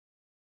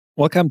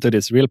Welcome to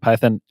this Real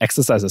Python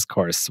exercises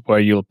course where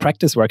you'll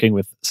practice working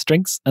with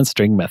strings and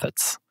string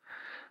methods.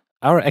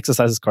 Our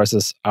exercises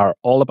courses are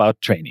all about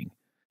training.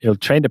 You'll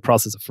train the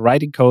process of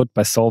writing code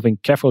by solving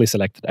carefully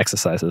selected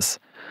exercises.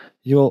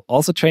 You'll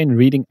also train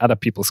reading other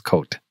people's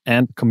code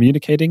and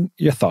communicating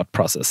your thought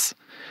process.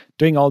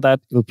 Doing all that,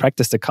 you'll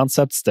practice the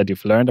concepts that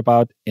you've learned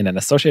about in an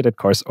associated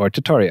course or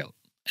tutorial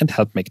and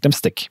help make them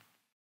stick.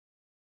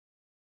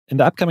 In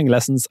the upcoming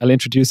lessons, I'll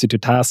introduce you to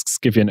tasks,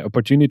 give you an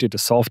opportunity to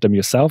solve them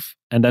yourself,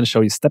 and then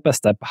show you step by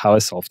step how I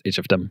solved each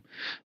of them.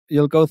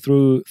 You'll go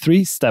through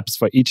 3 steps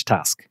for each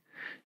task.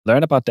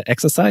 Learn about the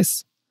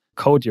exercise,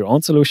 code your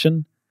own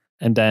solution,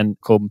 and then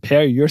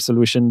compare your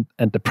solution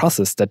and the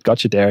process that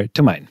got you there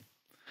to mine.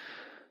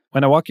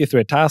 When I walk you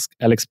through a task,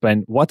 I'll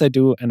explain what I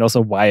do and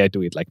also why I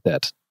do it like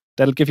that.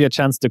 That'll give you a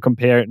chance to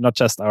compare not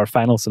just our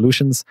final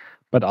solutions,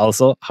 but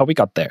also how we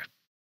got there.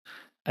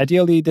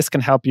 Ideally, this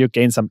can help you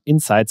gain some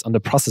insights on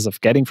the process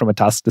of getting from a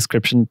task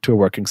description to a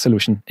working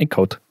solution in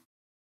code.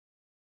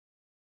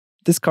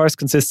 This course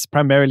consists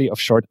primarily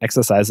of short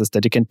exercises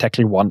that you can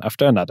tackle one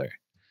after another.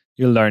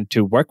 You'll learn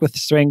to work with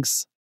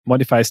strings,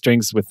 modify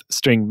strings with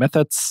string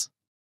methods,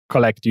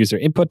 collect user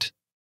input,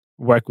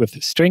 work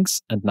with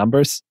strings and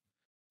numbers,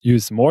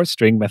 use more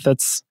string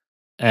methods,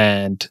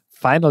 and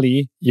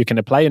finally, you can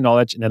apply your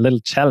knowledge in a little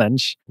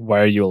challenge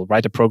where you'll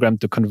write a program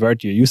to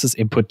convert your user's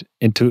input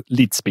into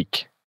leet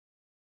speak.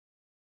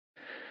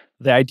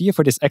 The idea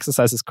for this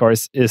exercises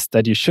course is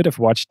that you should have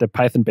watched the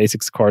Python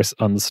Basics course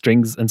on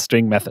strings and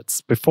string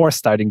methods before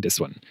starting this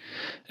one.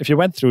 If you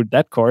went through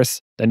that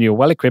course, then you're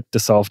well equipped to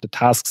solve the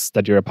tasks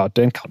that you're about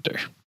to encounter.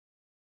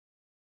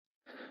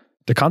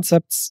 The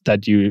concepts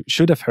that you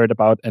should have heard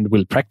about and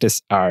will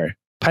practice are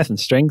Python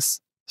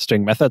strings,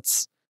 string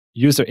methods,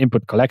 user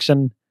input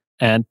collection,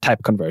 and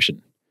type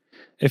conversion.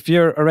 If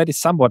you're already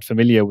somewhat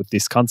familiar with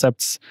these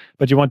concepts,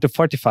 but you want to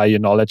fortify your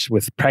knowledge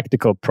with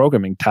practical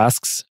programming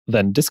tasks,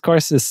 then this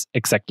course is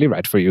exactly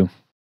right for you.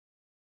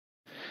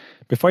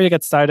 Before you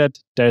get started,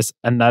 there's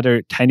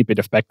another tiny bit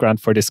of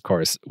background for this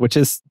course, which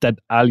is that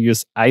I'll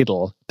use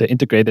IDLE, the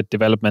integrated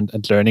development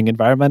and learning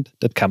environment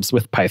that comes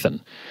with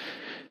Python.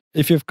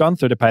 If you've gone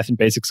through the Python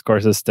Basics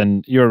courses,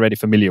 then you're already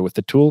familiar with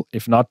the tool.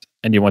 If not,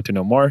 and you want to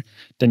know more,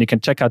 then you can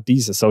check out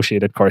these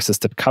associated courses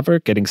that cover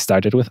getting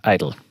started with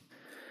IDLE.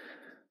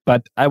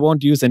 But I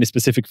won't use any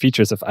specific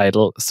features of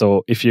IDLE,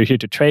 so if you're here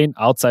to train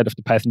outside of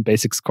the Python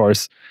Basics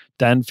course,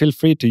 then feel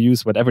free to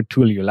use whatever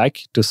tool you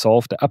like to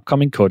solve the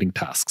upcoming coding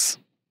tasks.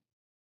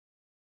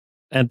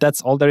 And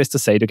that's all there is to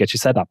say to get you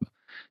set up.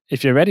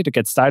 If you're ready to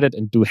get started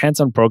and do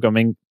hands-on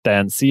programming,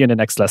 then see you in the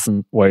next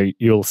lesson where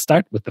you'll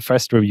start with the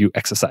first review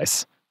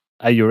exercise.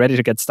 Are you ready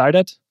to get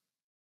started?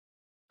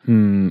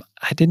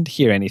 I didn't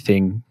hear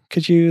anything.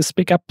 Could you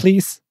speak up,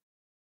 please?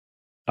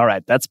 All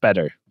right, that's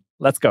better.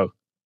 Let's go.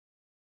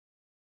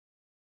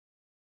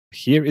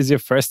 Here is your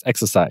first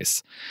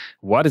exercise.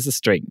 What is a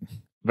string?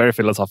 Very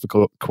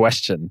philosophical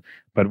question,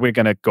 but we're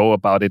going to go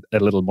about it a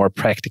little more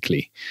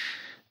practically.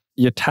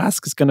 Your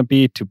task is going to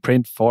be to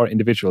print 4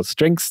 individual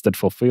strings that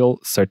fulfill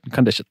certain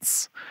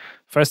conditions.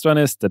 First one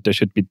is that there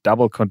should be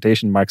double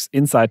quotation marks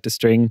inside the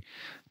string.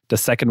 The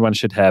second one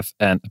should have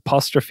an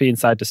apostrophe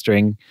inside the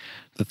string.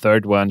 The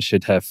third one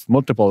should have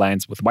multiple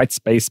lines with white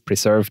space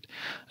preserved.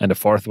 And the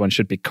fourth one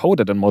should be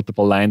coded on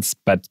multiple lines,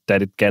 but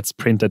that it gets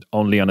printed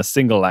only on a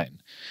single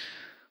line.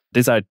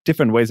 These are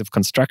different ways of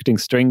constructing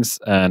strings,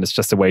 and it's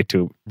just a way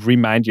to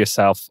remind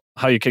yourself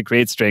how you can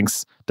create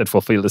strings that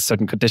fulfill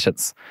certain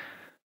conditions.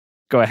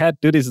 Go ahead,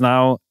 do this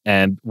now,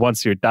 and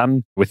once you're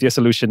done with your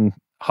solution,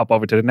 hop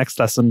over to the next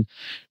lesson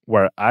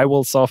where I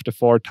will solve the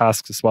 4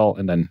 tasks as well,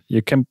 and then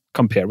you can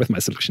compare with my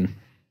solution.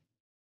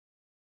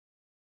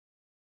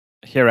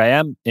 Here I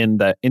am in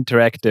the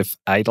interactive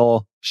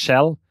IDLE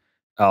shell.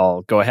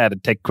 I'll go ahead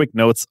and take quick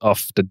notes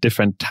of the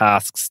different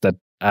tasks that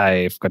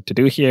I've got to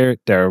do here.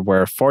 There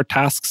were 4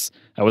 tasks.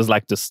 I always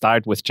like to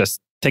start with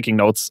just taking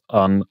notes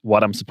on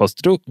what I'm supposed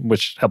to do,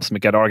 which helps me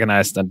get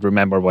organized and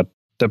remember what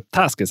the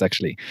task is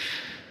actually.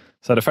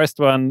 So the first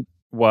one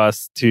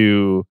was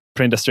to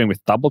print a string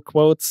with double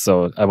quotes.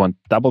 So I want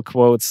double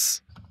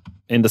quotes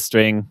in the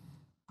string.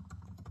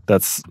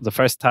 That's the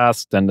first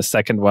task. Then the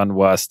second one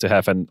was to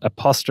have an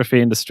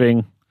apostrophe in the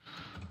string.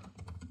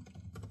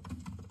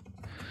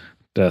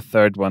 The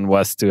third one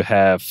was to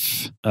have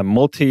a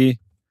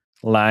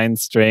multi-line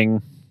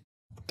string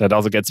that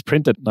also gets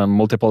printed on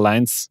multiple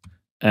lines.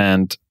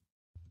 And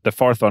the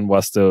fourth one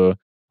was to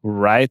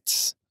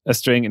write a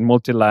string in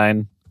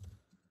multi-line,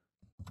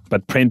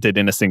 but print it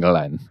in a single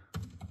line.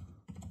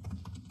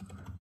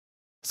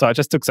 So I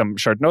just took some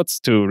short notes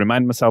to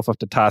remind myself of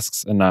the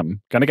tasks, and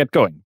I'm going to get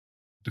going.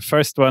 The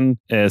first one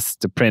is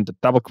to print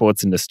double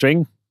quotes in the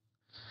string.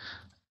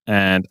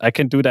 And I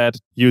can do that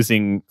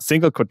using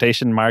single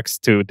quotation marks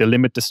to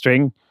delimit the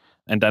string.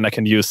 And then I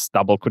can use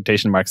double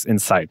quotation marks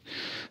inside.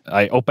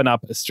 I open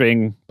up a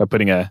string by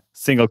putting a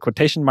single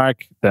quotation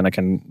mark. Then I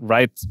can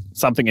write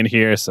something in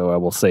here. So I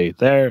will say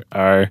there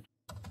are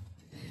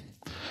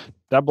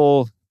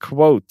double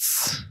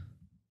quotes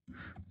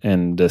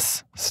in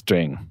this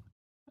string.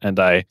 and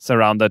I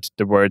surrounded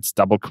the words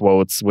double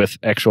quotes with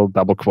actual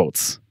double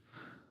quotes.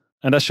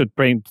 And that should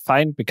print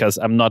fine because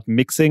I'm not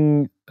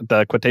mixing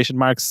the quotation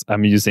marks.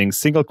 I'm using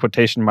single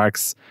quotation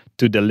marks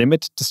to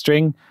delimit the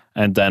string.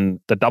 And then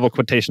the double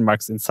quotation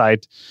marks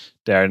inside,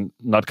 they're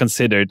not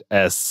considered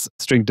as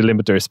string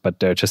delimiters, but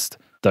they're just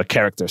the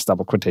characters,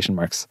 double quotation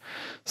marks.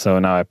 So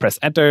now I press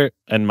enter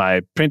and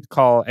my print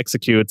call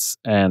executes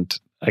and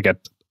I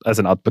get as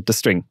an output the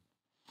string.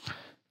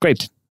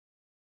 Great.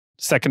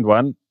 Second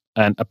one,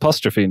 an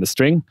apostrophe in the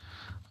string.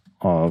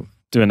 I'll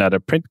do another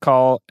print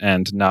call,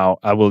 and now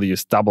I will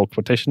use double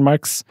quotation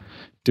marks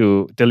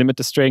to delimit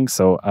the string.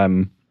 So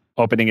I'm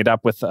opening it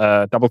up with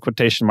a double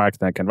quotation mark,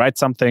 then I can write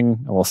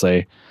something. I will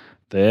say,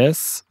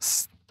 this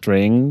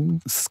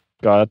string's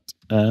got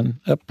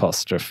an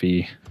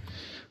apostrophe.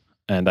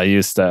 And I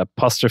use the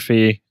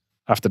apostrophe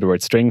after the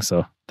word string.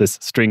 So this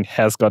string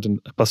has got an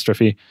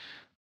apostrophe.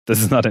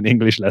 This is not an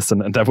English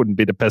lesson, and I wouldn't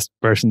be the best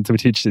person to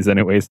teach this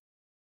anyways.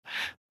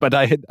 But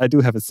I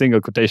do have a single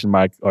quotation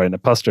mark or an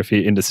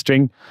apostrophe in the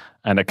string,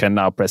 and I can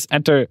now press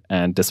enter,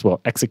 and this will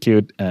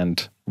execute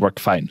and work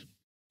fine.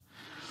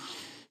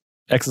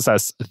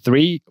 Exercise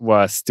 3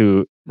 was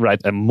to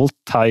write a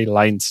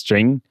multi-line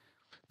string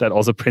that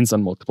also prints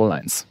on multiple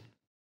lines.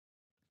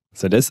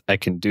 So this I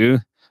can do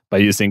by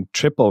using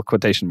triple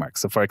quotation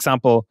marks. So for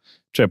example,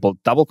 triple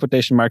double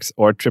quotation marks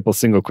or triple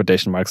single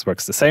quotation marks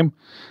works the same.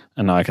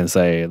 And now I can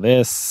say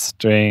this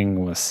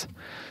string was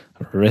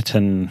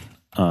written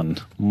on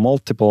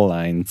multiple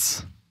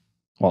lines.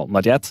 Well,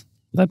 not yet.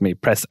 Let me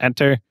press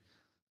enter.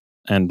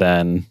 And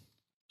then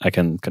I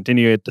can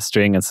continue the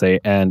string and say,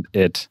 and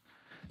it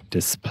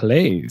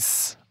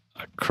displays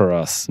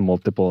across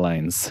multiple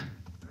lines.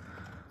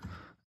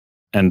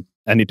 And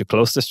I need to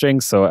close the string,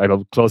 so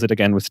I'll close it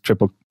again with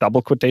triple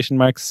double quotation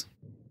marks.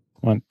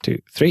 1, 2,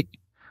 3.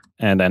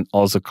 And then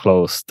also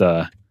close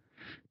the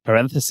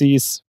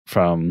parentheses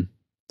from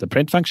the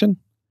print function.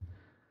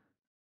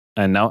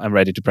 And now I'm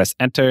ready to press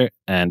enter,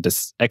 and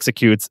this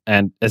executes.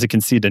 And as you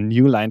can see, the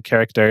new line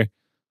character,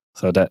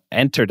 so the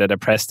enter that I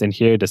pressed in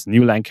here, this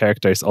new line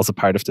character is also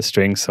part of the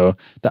string. So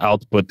the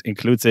output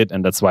includes it,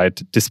 and that's why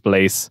it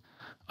displays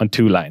on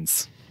 2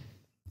 lines.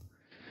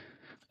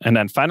 And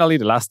then finally,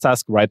 the last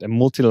task, write a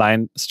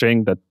multi-line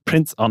string that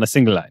prints on a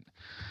single line.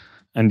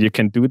 And you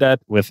can do that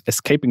with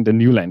escaping the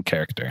new line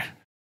character.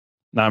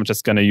 Now I'm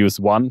just going to use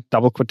one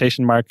double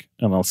quotation mark,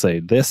 and I'll say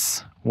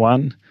this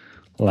one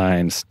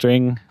line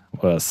string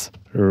was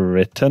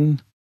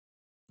written.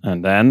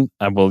 And then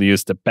I will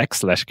use the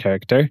backslash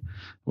character,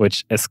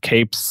 which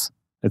escapes.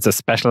 It's a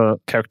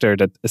special character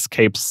that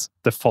escapes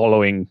the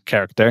following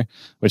character,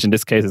 which in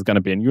this case is going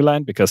to be a new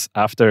line, because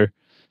after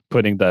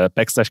putting the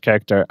backslash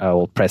character, I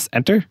will press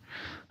enter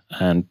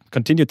and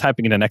continue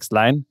typing in the next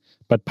line.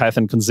 But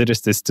Python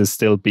considers this to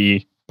still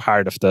be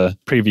part of the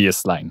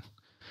previous line.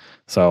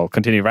 So I'll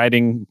continue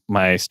writing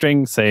my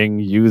string saying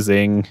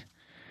using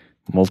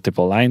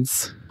multiple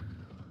lines,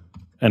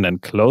 and then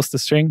close the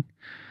string.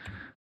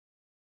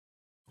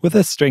 With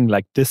a string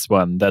like this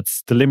one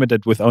that's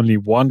delimited with only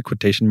one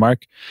quotation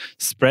mark,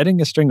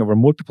 spreading a string over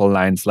multiple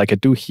lines like I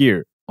do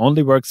here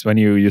only works when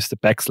you use the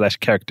backslash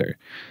character.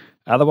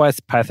 Otherwise,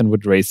 Python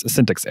would raise a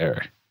syntax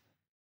error.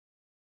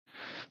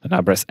 And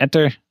now press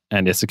enter,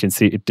 and as you can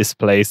see, it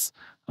displays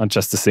on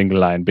just a single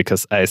line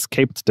because I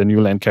escaped the new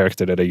line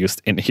character that I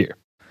used in here.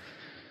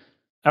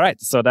 All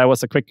right, so that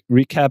was a quick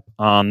recap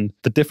on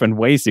the different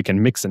ways you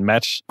can mix and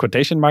match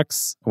quotation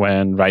marks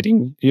when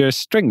writing your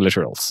string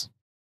literals.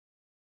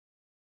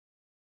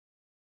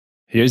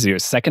 Here's your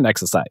second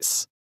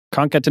exercise,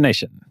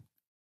 concatenation.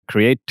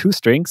 Create 2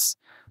 strings,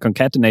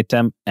 concatenate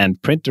them, and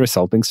print the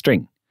resulting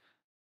string.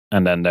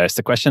 And then there's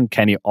the question,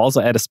 can you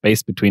also add a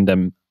space between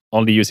them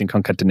only using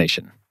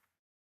concatenation?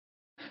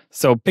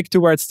 So pick 2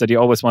 words that you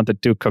always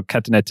wanted to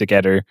concatenate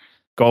together,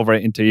 go over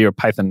into your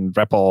Python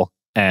REPL,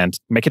 and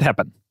make it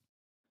happen.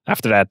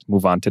 After that,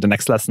 move on to the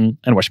next lesson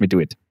and watch me do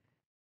it.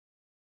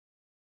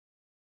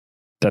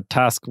 The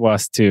task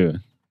was to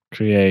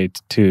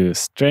create 2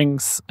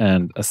 strings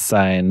and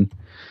assign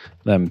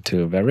them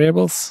to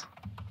variables.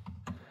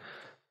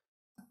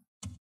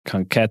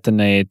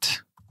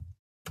 Concatenate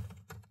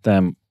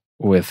them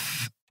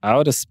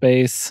without a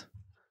space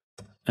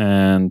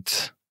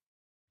and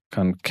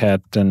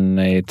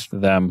concatenate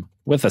them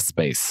with a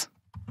space.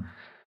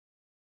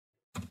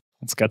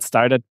 Let's get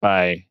started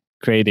by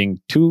creating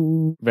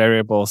 2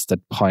 variables that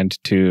point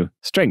to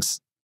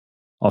strings.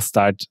 I'll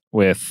start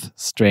with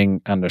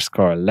string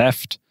underscore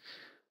left,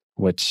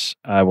 which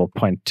I will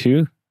point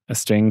to a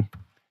string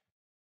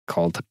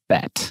called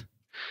bat.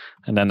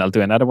 And then I'll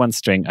do another one,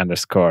 string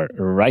underscore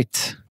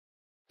right,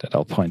 that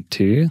I'll point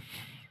to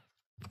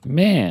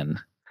man.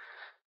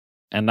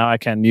 And now I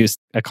can use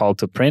a call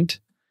to print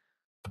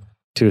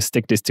to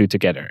stick these 2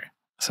 together.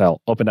 So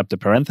I'll open up the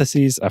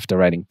parentheses after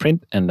writing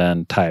print and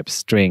then type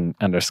string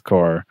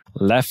underscore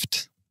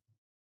left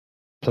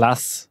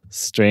plus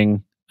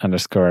string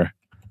underscore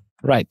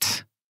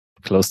right.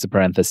 Close the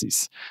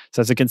parentheses.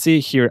 So as you can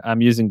see here,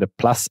 I'm using the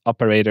plus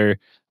operator,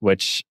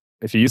 which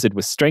if you use it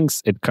with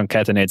strings, it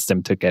concatenates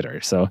them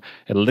together. So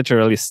it'll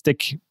literally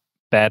stick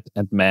bat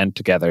and man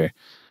together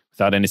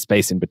without any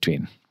space in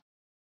between.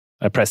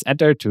 I press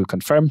enter to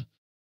confirm.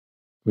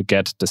 We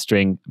get the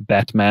string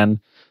Batman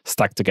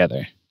stuck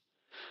together.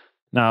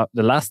 Now,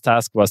 the last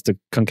task was to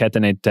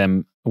concatenate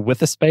them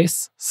with a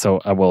space.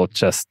 So I will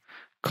just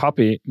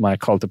copy my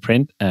call to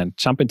print and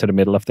jump into the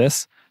middle of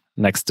this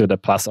next to the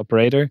plus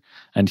operator.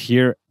 And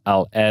here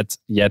I'll add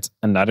yet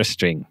another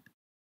string,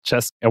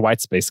 just a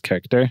white space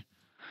character.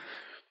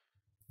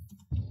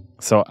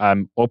 So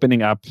I'm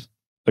opening up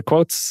the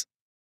quotes,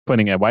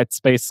 putting a white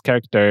space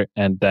character,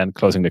 and then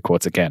closing the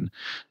quotes again.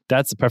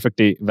 That's a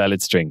perfectly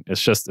valid string.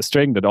 It's just a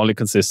string that only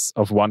consists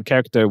of one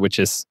character, which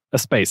is a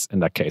space in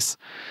that case.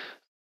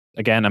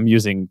 Again, I'm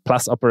using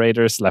plus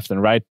operators left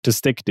and right to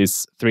stick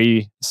these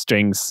three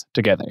strings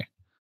together.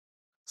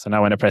 So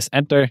now when I press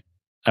enter,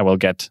 I will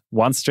get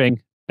one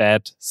string,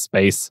 bat,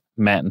 space,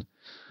 man,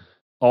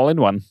 all in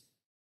one.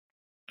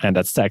 And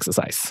that's the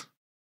exercise.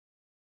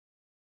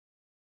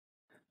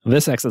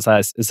 This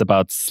exercise is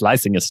about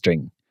slicing a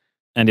string.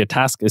 And your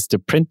task is to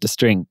print the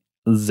string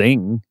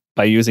zing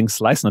by using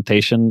slice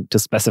notation to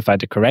specify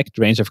the correct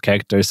range of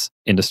characters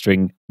in the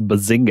string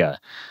bazinga.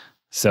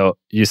 So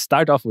you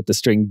start off with the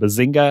string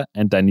bazinga,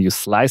 and then you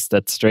slice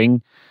that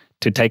string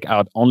to take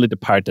out only the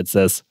part that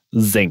says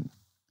zing.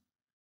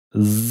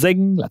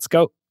 Zing, let's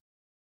go.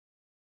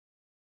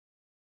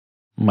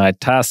 My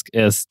task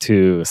is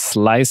to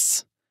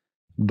slice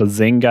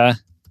bazinga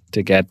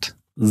to get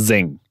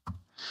zing.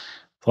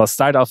 So I'll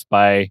start off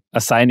by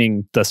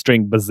assigning the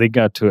string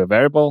bazinga to a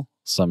variable.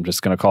 So I'm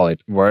just going to call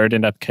it word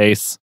in that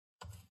case.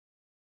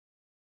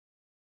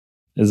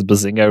 Is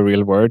bazinga a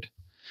real word?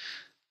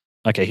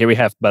 Okay, here we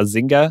have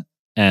bazinga,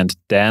 and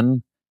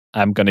then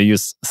I'm going to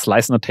use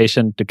slice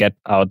notation to get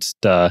out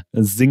the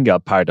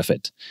zinga part of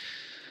it.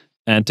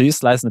 And to use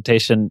slice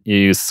notation, you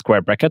use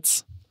square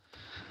brackets.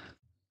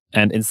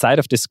 And inside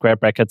of these square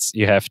brackets,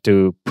 you have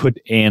to put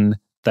in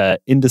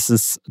the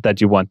indices that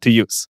you want to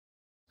use.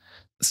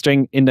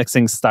 String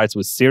indexing starts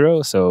with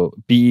 0. So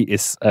B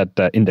is at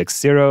the index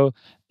 0,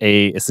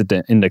 A is at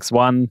the index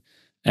 1,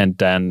 and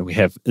then we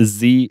have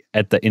Z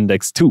at the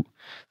index 2.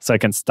 So I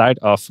can start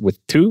off with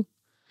 2.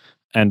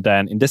 And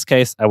then in this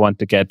case, I want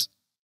to get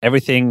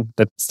everything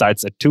that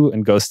starts at 2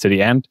 and goes to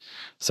the end.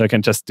 So I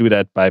can just do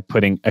that by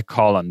putting a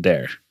colon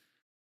there.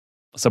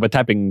 So by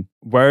typing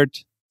word,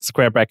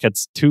 square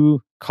brackets,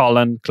 2,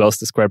 colon, close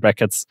the square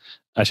brackets,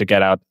 I should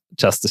get out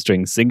just the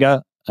string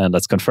zinga. And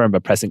let's confirm by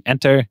pressing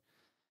enter.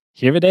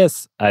 Here it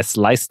is. I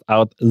sliced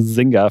out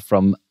zinga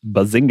from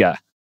bazinga.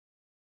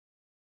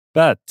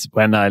 But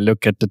when I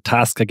look at the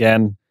task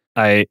again,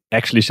 I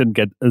actually shouldn't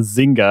get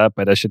zinga,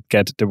 but I should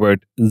get the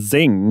word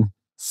zing.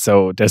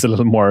 So there's a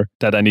little more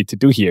that I need to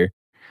do here.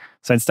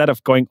 So instead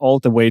of going all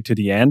the way to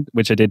the end,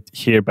 which I did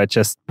here by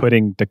just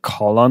putting the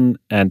colon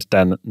and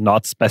then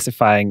not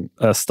specifying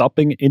a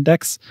stopping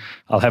index,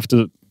 I'll have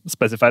to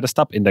specify the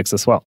stop index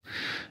as well.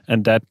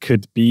 And that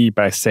could be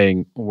by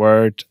saying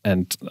word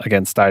and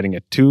again starting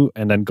at 2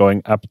 and then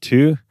going up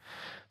 2.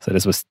 So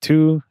this was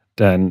 2,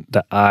 then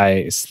the I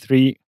is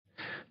 3,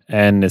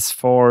 N is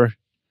 4,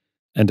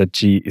 and the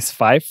G is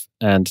 5,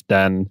 and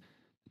then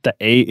the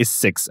A is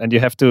 6. And you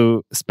have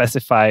to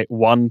specify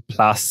 1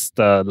 plus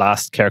the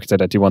last character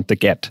that you want to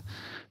get.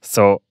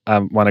 So I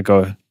want to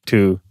go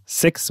to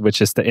 6,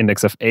 which is the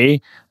index of A,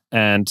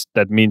 and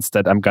that means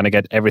that I'm going to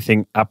get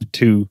everything up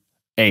to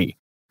A.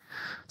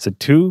 So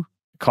 2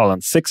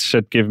 colon 6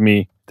 should give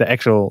me the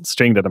actual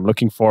string that I'm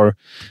looking for,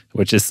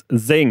 which is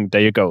zing. There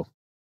you go.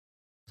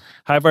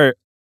 However,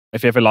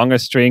 if you have a longer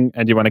string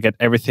and you want to get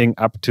everything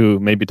up to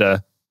maybe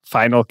the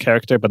final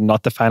character, but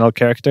not the final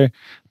character,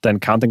 then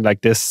counting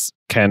like this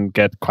can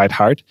get quite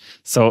hard.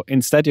 So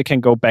instead, you can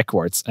go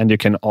backwards, and you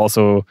can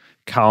also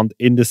count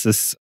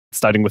indices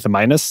starting with a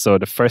minus. So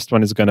the first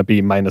one is going to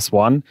be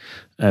 -1,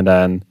 and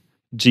then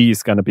G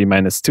is going to be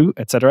 -2,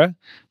 etc.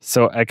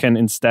 So I can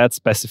instead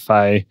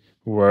specify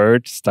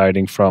word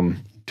starting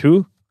from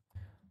 2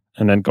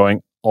 and then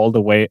going all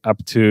the way up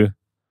to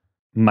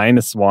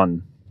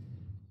 -1,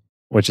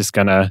 which is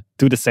going to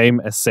do the same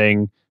as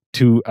saying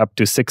 2 up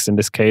to 6 in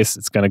this case.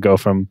 It's going to go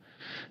from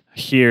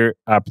here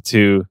up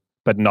to,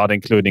 but not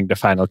including the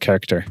final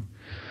character.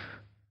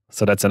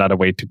 So that's another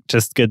way to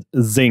just get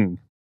zing.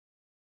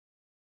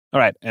 All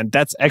right, and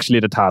that's actually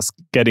the task,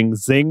 getting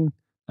zing.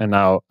 And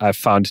now I've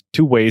found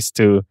 2 ways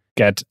to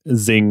get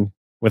zing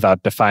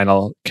without the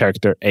final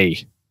character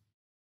A.